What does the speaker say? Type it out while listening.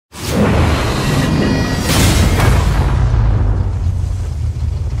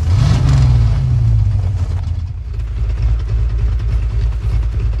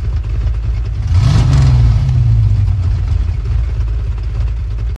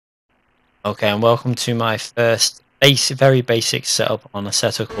Okay, and welcome to my first very basic setup on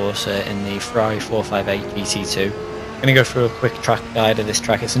Assetto Corsa in the Ferrari 458 GT2. I'm going to go through a quick track guide of this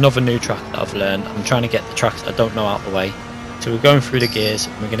track. It's another new track that I've learned. I'm trying to get the tracks I don't know out of the way. So we're going through the gears,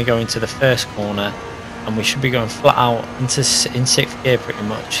 and we're going to go into the first corner, and we should be going flat out in 6th gear pretty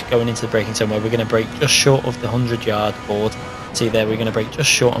much, going into the braking zone where we're going to brake just short of the 100-yard board. See there, we're going to brake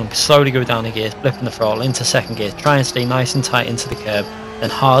just short and slowly go down the gears, flipping the throttle into 2nd gear, try and stay nice and tight into the curb, then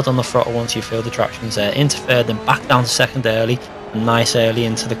hard on the throttle once you feel the traction's there, into 3rd, then back down to 2nd early, and nice early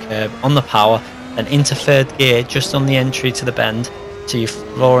into the curb on the power, then into 3rd gear just on the entry to the bend, so you're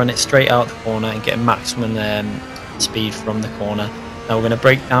flooring it straight out the corner and getting maximum speed from the corner. Now we're going to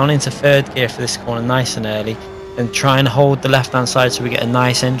brake down into 3rd gear for this corner nice and early, and try and hold the left hand side so we get a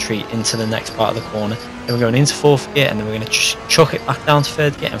nice entry into the next part of the corner. Then we're going into 4th gear, and then we're going to chuck it back down to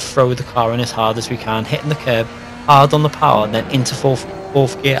 3rd gear and throw the car in as hard as we can, hitting the curb hard on the power, and then into 4th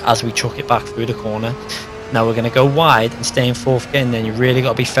gear as we chuck it back through the corner. Now we're going to go wide and stay in 4th gear, and then you really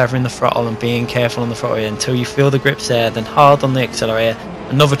got to be feathering the throttle and being careful on the throttle until you feel the grips there, then hard on the accelerator.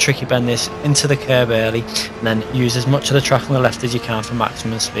 Another tricky bend this into the curb early, and then use as much of the track on the left as you can for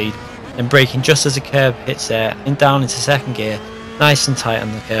maximum speed. Then braking just as the curb hits there, and down into 2nd gear, nice and tight on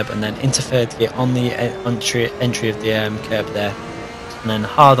the curb, and then into 3rd gear on the entry of the curb there, and then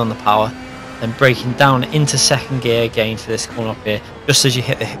hard on the power. Then braking down into 2nd gear again for this corner up here, just as you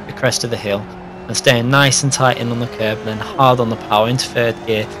hit the crest of the hill, and staying nice and tight in on the curb, and then hard on the power into 3rd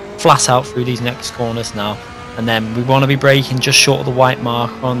gear, flat out through these next corners now. And then we want to be braking just short of the white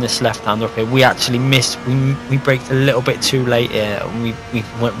mark on this left hander up here. We actually missed, we braked a little bit too late here, and we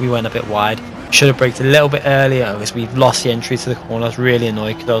went a bit wide. Should have braked a little bit earlier because we lost the entry to the corner. I was really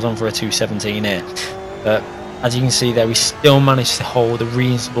annoyed because I was on for a 217 here, but as you can see there, we still managed to hold a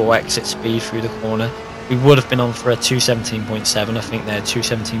reasonable exit speed through the corner. We would have been on for a 217.7, I think there,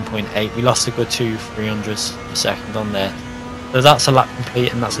 217.8. We lost a good 2/300ths of a second on there. So that's a lap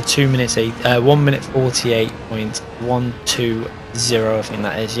complete, and that's a 1 minute 48.120, I think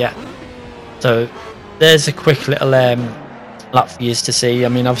that is, yeah. So there's a quick little lap for you to see. I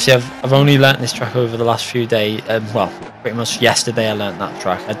mean, obviously I've only learnt this track over the last few days. Well, pretty much yesterday I learnt that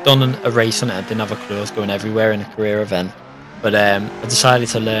track. I'd done a race on it. I didn't have a clue. I was going everywhere in a career event, but I decided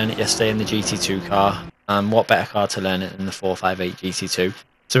to learn it yesterday in the GT2 car, and what better car to learn it than the 458 GT2.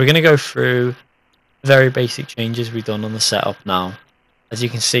 So we're going to go through very basic changes we've done on the setup now. As you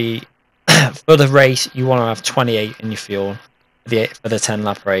can see, for the race you want to have 28 in your fuel for the 10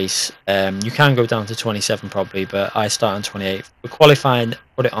 lap race. You can go down to 27 probably, but I start on 28. For qualifying,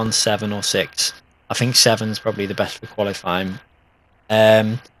 put it on 7 or 6. I think 7 is probably the best for qualifying.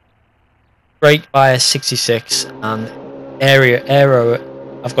 Brake bias 66, and aero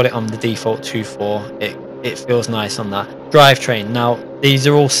I've got it on the default 2.4. It feels nice on that. Drivetrain, now these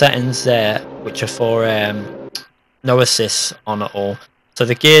are all settings there which are for no assists on at all. So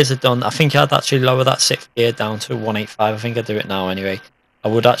the gears are done. I think I'd actually lower that 6th gear down to 185. I think I'd do it now anyway. I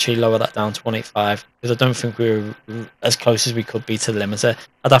would actually lower that down to 185 because I don't think we were as close as we could be to the limiter.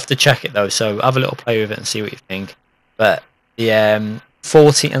 I'd have to check it though, so have a little play with it and see what you think. But the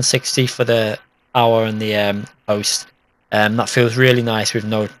 40 and 60 for the power and the post, that feels really nice with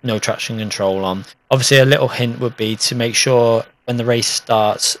no traction control on. Obviously a little hint would be to make sure when the race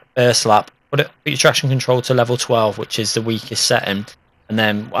starts, first lap, put your traction control to level 12, which is the weakest setting, and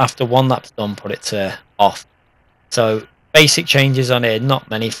then after 1 lap's done, put it to off. So basic changes on here, not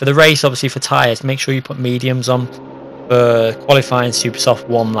many. For the race, obviously for tyres, make sure you put mediums on. For qualifying super soft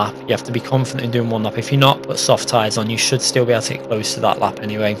 1 lap, you have to be confident in doing 1 lap. If you're not, put soft tyres on. You should still be able to get close to that lap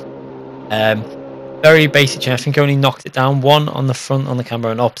anyway. Very basic change. I think I only knocked it down 1 on the front on the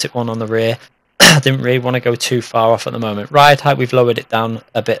camera and upped it 1 on the rear. I didn't really want to go too far off at the moment. Ride height, we've lowered it down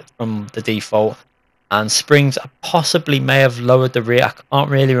a bit from the default. And springs, I possibly may have lowered the rear. I can't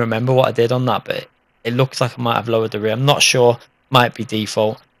really remember what I did on that, but it looks like I might have lowered the rear. I'm not sure. Might be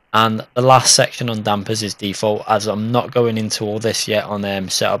default. And the last section on dampers is default, as I'm not going into all this yet on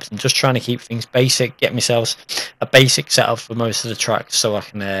setups. I'm just trying to keep things basic, get myself a basic setup for most of the tracks so I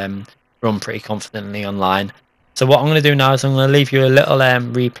can run pretty confidently online. So what I'm going to do now is I'm going to leave you a little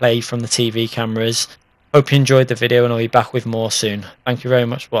replay from the TV cameras. Hope you enjoyed the video, and I'll be back with more soon. Thank you very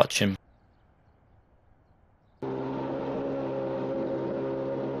much for watching.